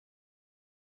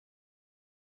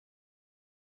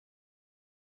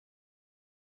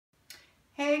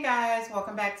Hey guys,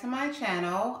 welcome back to my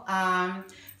channel.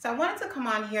 So I wanted to come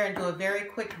on here and do a very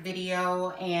quick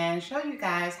video and show you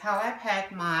guys how I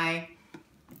pack my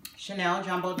Chanel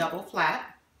Jumbo Double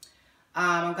Flap.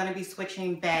 I'm going to be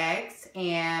switching bags,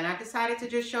 and I decided to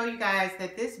just show you guys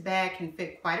that this bag can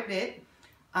fit quite a bit.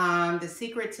 The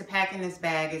secret to packing this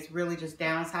bag is really just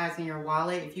downsizing your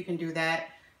wallet. If you can do that,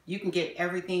 you can get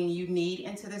everything you need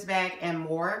into this bag and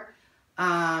more.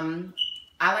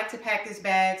 I like to pack this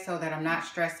bag so that I'm not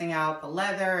stressing out the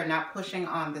leather and not pushing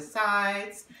on the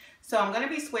sides. So I'm going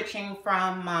to be switching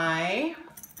from my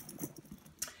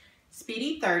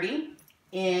Speedy 30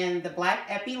 in the black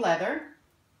epi leather.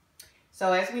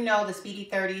 So as we know, the Speedy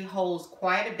 30 holds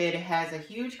quite a bit. It has a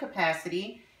huge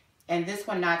capacity, and this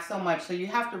one not so much. So you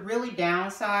have to really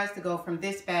downsize to go from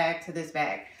this bag to this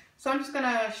bag. So I'm just going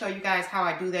to show you guys how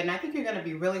I do that, and I think you're going to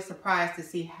be really surprised to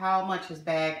see how much this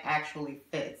bag actually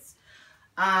fits.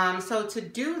 So to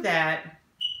do that,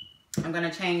 I'm going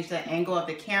to change the angle of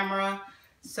the camera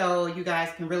so you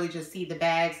guys can really just see the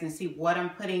bags and see what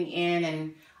I'm putting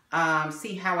in and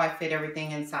see how I fit everything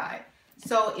inside.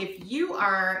 So if you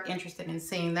are interested in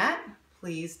seeing that,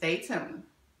 please stay tuned.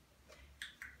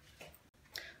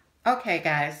 Okay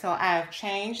guys, so I've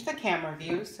changed the camera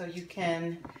view so you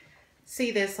can see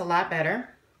this a lot better.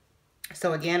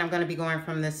 So again, I'm going to be going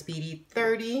from the Speedy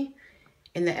 30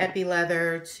 in the epi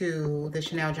leather to the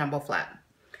Chanel Jumbo Flap.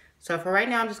 So for right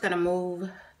now, I'm just going to move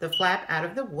the flap out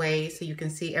of the way so you can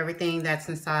see everything that's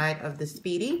inside of the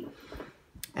Speedy.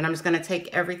 And I'm just going to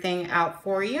take everything out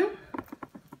for you.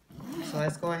 So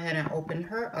let's go ahead and open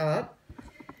her up.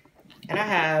 And I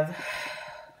have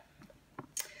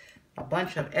a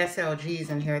bunch of SLGs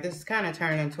in here. This is kind of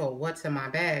turning into a what's in my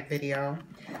bag video.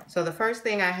 So the first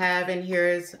thing I have in here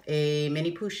is a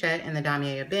mini pochette in the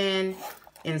damier bin.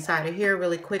 Inside of here,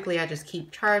 really quickly, I just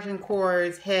keep charging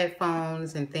cords,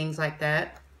 headphones, and things like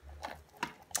that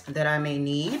I may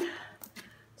need.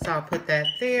 So I'll put that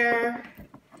there.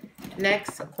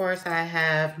 Next, of course, I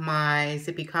have my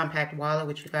zippy compact wallet,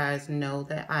 which you guys know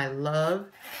that I love.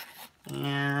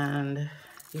 And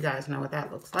you guys know what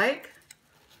that looks like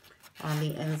on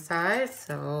the inside.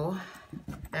 So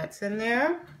that's in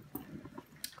there.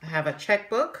 I have a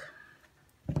checkbook.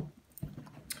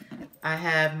 I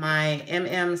have my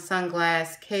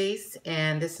sunglass case,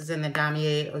 and this is in the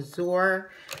damier azure.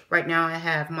 Right now I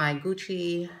have my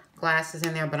Gucci glasses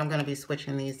in there, but I'm going to be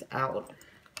switching these out,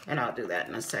 and I'll do that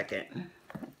in a second.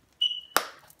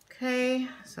 Okay,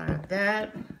 so I have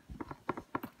that.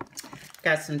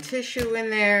 Got some tissue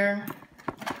in there.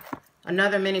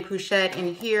 Another mini pochette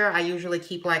in here. I usually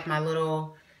keep like my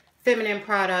little feminine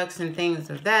products and things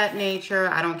of that nature.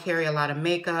 I don't carry a lot of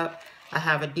makeup. I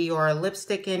have a Dior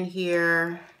lipstick in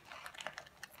here,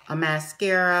 a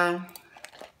mascara,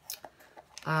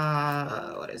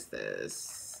 what is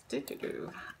this?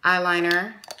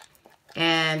 Eyeliner,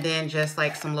 and then just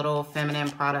like some little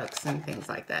feminine products and things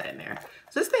like that in there.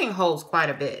 So this thing holds quite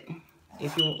a bit.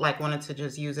 If you like wanted to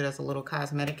just use it as a little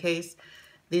cosmetic case,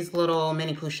 these little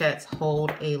mini pochettes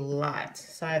hold a lot.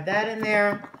 So I have that in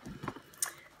there.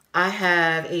 I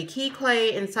have a key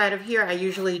clay inside of here. I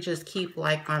usually just keep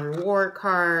like my reward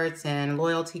cards and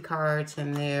loyalty cards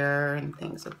in there and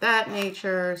things of that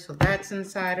nature. So that's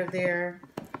inside of there.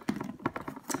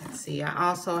 Let's see, I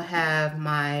also have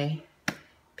my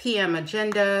PM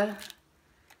agenda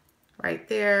right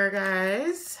there,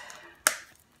 guys.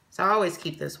 So I always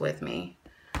keep this with me.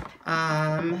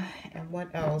 And what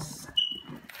else?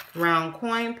 Round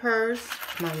coin purse.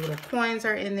 My little coins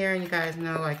are in there, and you guys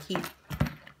know I keep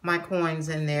my coins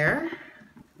in there.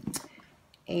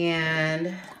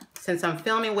 And since I'm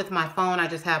filming with my phone, I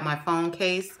just have my phone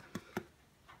case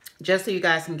just so you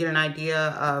guys can get an idea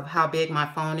of how big my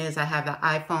phone is. I have the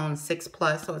iPhone 6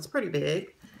 Plus, so it's pretty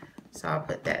big. So I'll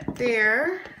put that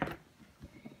there.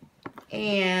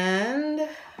 And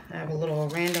I have a little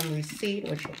random receipt,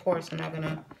 which of course I'm not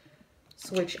gonna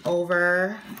switch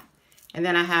over. And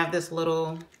then I have this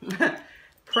little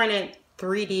printed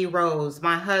 3D rose.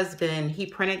 My husband, he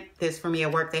printed this for me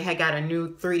at work. They had got a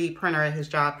new 3D printer at his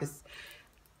job because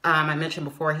I mentioned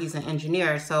before he's an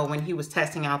engineer. So when he was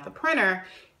testing out the printer,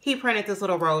 he printed this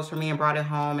little rose for me and brought it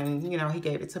home, and you know, he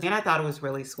gave it to me, and I thought it was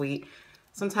really sweet.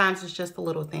 Sometimes it's just the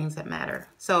little things that matter.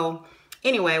 So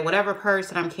anyway, whatever purse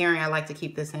that I'm carrying, I like to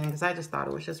keep this in because I just thought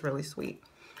it was just really sweet.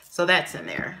 So that's in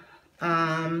there.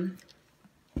 And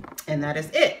that is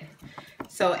it.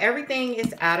 So everything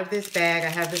is out of this bag. I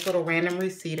have this little random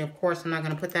receipt. Of course, I'm not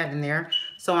going to put that in there.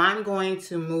 So I'm going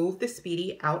to move the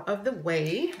Speedy out of the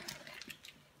way.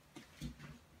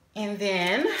 And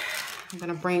then I'm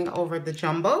going to bring over the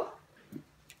Jumbo.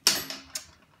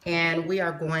 and we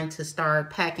are going to start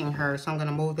packing her. So I'm going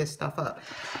to move this stuff up.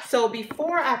 So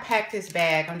before I pack this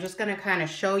bag, I'm just going to kind of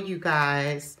show you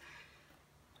guys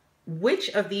which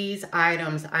of these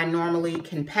items I normally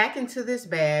can pack into this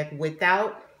bag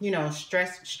without, you know,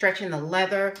 stretching the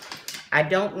leather. I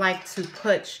don't like to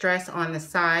put stress on the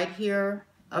side here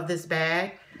of this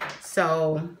bag.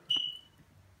 So,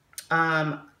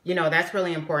 you know, that's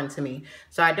really important to me.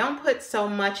 So I don't put so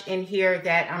much in here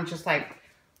that I'm just like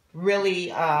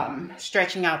really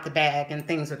stretching out the bag and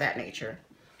things of that nature.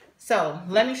 So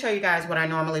let me show you guys what I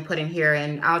normally put in here,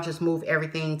 and I'll just move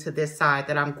everything to this side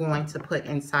that I'm going to put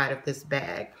inside of this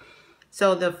bag.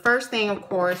 So the first thing, of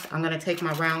course, I'm going to take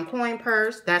my round coin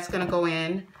purse. That's going to go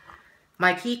in.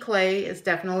 My key clay is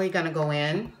definitely going to go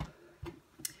in.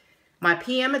 My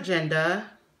PM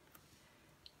agenda,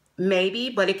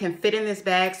 maybe, but it can fit in this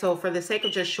bag. So for the sake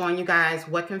of just showing you guys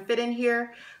what can fit in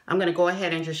here, I'm going to go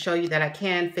ahead and just show you that I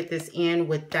can fit this in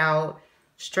without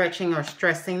stretching or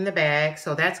stressing the bag.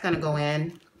 So that's going to go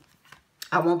in.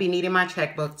 I won't be needing my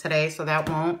checkbook today, so that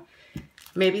won't.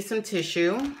 Maybe some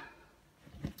tissue.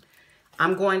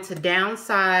 I'm going to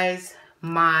downsize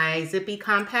my zippy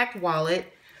compact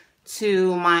wallet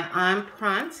to my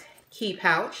Empreinte key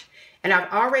pouch. And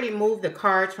I've already moved the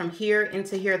cards from here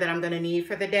into here that I'm going to need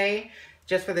for the day,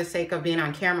 just for the sake of being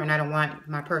on camera, and I don't want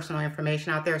my personal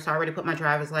information out there. So I already put my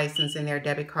driver's license in there,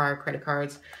 debit card, credit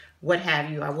cards, what have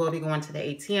you. I will be going to the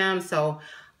ATM, so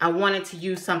I wanted to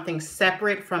use something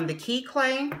separate from the key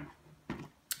clay,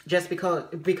 just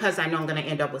because I know I'm going to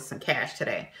end up with some cash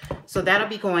today. So that'll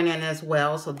be going in as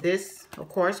well. So this, of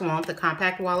course, won't. The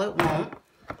compact wallet won't.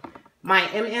 My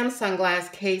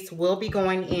sunglass case will be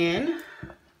going in.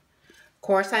 Of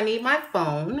course, I need my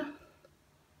phone.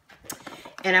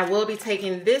 And I will be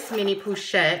taking this mini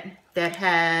pochette that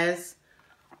has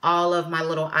all of my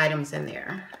little items in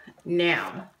there.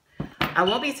 Now, I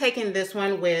won't be taking this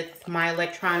one with my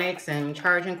electronics and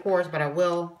charging cords, but I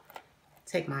will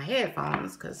take my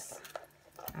headphones because,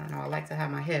 I don't know, I like to have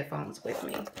my headphones with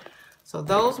me. So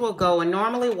those will go, and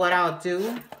normally what I'll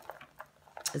do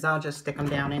is I'll just stick them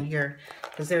down in here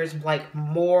because there's like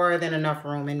more than enough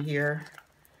room in here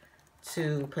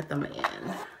to put them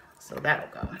in. So that'll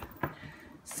go.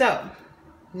 So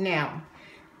now,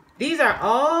 these are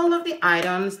all of the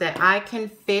items that I can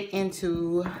fit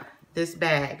into this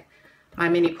bag. My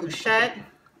mini pochette,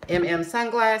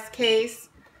 sunglass case,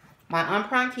 my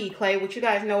Empreinte key clay, which you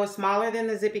guys know is smaller than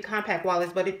the zippy compact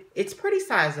wallets, but it's pretty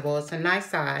sizable. It's a nice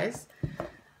size.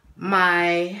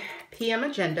 My PM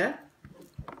agenda,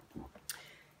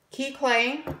 key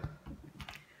clay,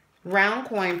 round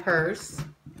coin purse,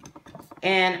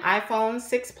 and iPhone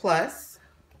 6 Plus,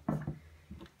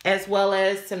 as well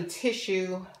as some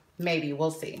tissue, maybe,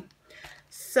 we'll see.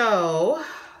 So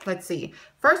let's see.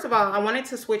 First of all, I wanted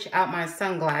to switch out my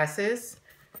sunglasses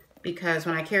because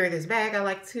when I carry this bag, I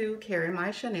like to carry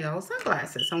my Chanel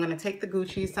sunglasses. So I'm going to take the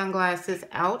Gucci sunglasses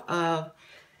out of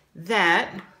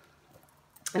that.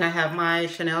 And I have my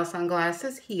Chanel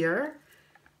sunglasses here.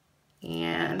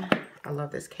 And I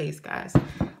love this case, guys.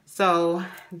 So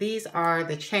these are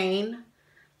the chain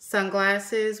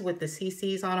sunglasses with the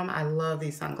CCs on them. I love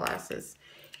these sunglasses.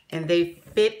 And they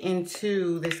fit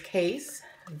into this case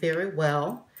very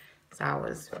well. So I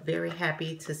was very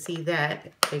happy to see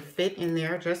that. They fit in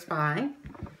there just fine.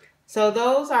 So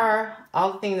those are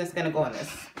all the things that's going to go in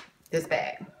this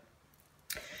bag.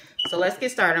 So let's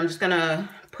get started. I'm just going to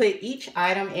put each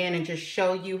item in and just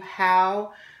show you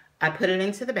how I put it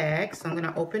into the bag. So I'm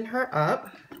going to open her up.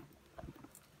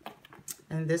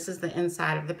 And this is the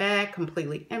inside of the bag,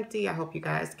 completely empty. I hope you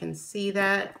guys can see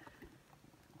that.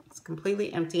 It's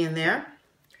completely empty in there.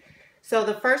 So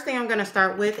the first thing I'm going to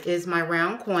start with is my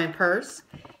round coin purse.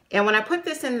 And when I put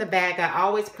this in the bag, I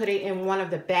always put it in one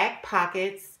of the back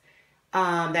pockets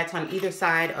that's on either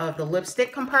side of the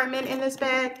lipstick compartment in this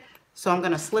bag. So I'm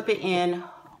going to slip it in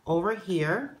over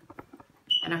here.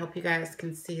 And I hope you guys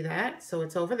can see that. So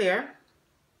it's over there.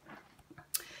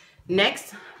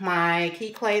 Next, my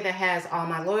key clay that has all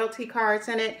my loyalty cards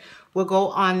in it will go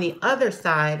on the other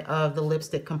side of the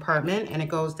lipstick compartment, and it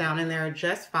goes down in there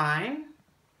just fine.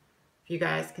 If you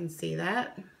guys can see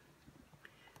that.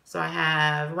 So I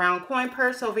have round coin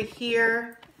purse over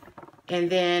here, and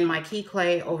then my key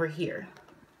clay over here.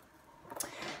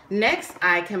 Next,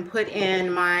 I can put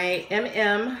in my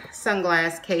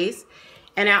sunglass case,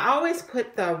 and I always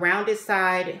put the rounded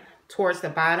side towards the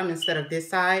bottom instead of this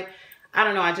side. I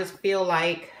don't know, I just feel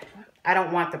like I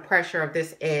don't want the pressure of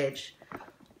this edge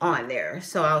on there.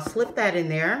 So I'll slip that in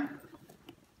there.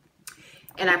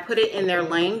 And I put it in there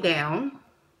laying down.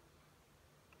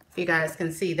 If you guys can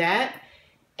see that.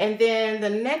 And then the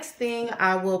next thing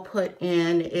I will put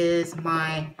in is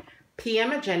my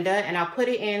PM agenda, and I'll put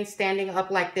it in standing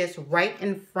up like this right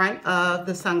in front of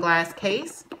the sunglass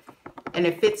case. And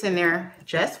it fits in there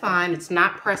just fine. It's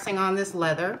not pressing on this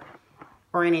leather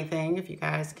or anything, if you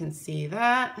guys can see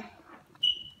that.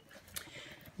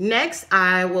 Next,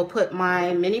 I will put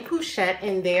my mini pochette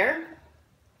in there.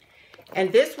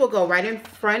 And this will go right in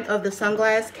front of the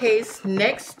sunglass case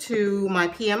next to my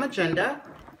PM agenda.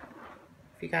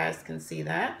 If you guys can see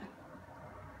that.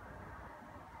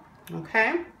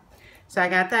 Okay, so I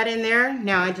got that in there.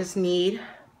 Now I just need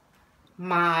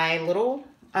my little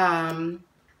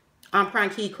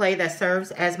Emprunt key clay that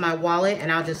serves as my wallet,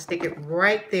 and I'll just stick it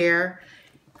right there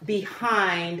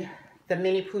behind the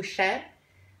mini pochette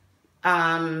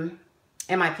and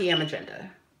my PM agenda.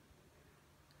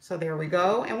 So there we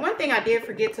go. And one thing I did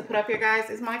forget to put up here, guys,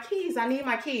 is my keys. I need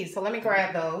my keys, so let me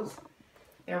grab those.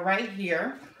 They're right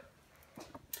here.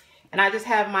 And I just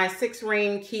have my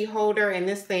 6-ring key holder, and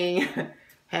this thing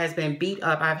has been beat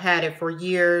up. I've had it for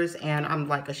years, and I'm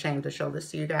like ashamed to show this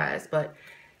to you guys, but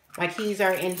my keys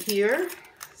are in here.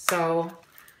 So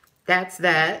that's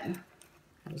that.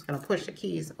 I'm just gonna push the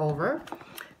keys over.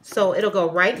 So it'll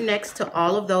go right next to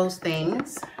all of those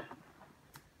things.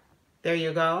 There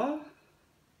you go.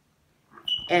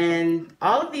 And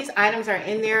all of these items are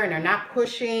in there, and they're not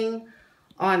pushing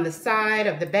on the side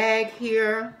of the bag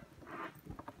here.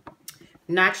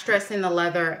 Not stressing the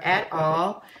leather at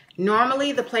all.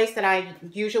 Normally, the place that I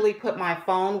usually put my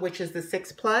phone, which is the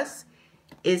 6 Plus,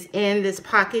 is in this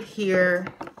pocket here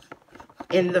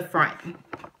in the front.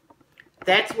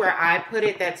 That's where I put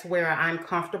it. That's where I'm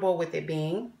comfortable with it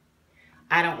being.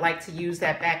 I don't like to use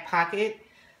that back pocket.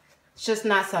 It's just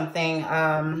not something,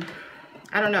 I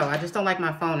don't know. I just don't like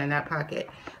my phone in that pocket.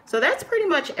 So that's pretty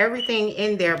much everything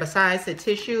in there besides the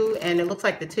tissue. And it looks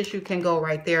like the tissue can go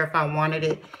right there if I wanted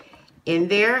it in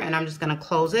there. And I'm just going to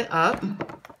close it up.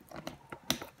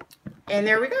 And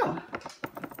there we go.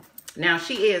 Now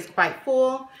she is quite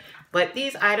full, but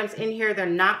these items in here, they're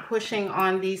not pushing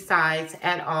on these sides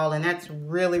at all. And that's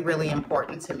really, really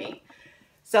important to me.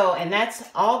 So, and that's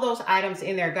all those items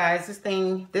in there, guys.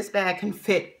 This bag can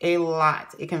fit a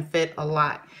lot. It can fit a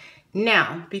lot.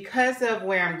 Now, because of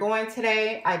where I'm going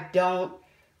today, I don't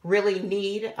really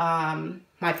need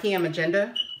my PM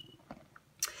agenda.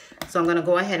 So I'm going to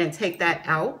go ahead and take that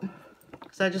out.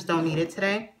 So I just don't need it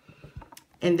today.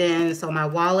 And then, so my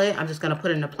wallet, I'm just going to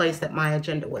put it in the place that my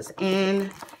agenda was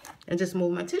in. And just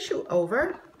move my tissue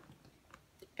over.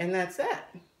 And that's it.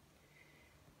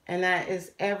 And that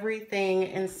is everything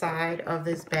inside of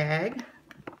this bag.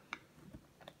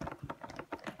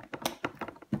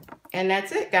 And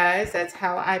that's it, guys. That's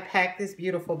how I pack this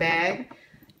beautiful bag.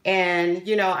 And,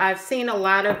 you know, I've seen a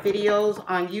lot of videos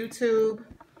on YouTube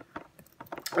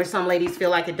where some ladies feel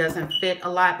like it doesn't fit a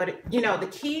lot. But, you know, the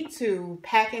key to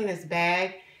packing this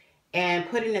bag and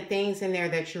putting the things in there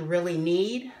that you really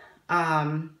need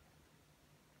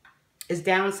is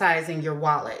downsizing your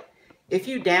wallet. If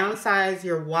you downsize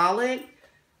your wallet,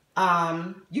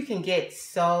 you can get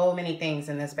so many things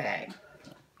in this bag.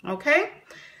 Okay?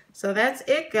 So that's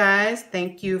it, guys.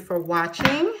 Thank you for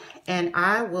watching, and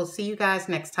I will see you guys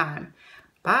next time.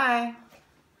 Bye.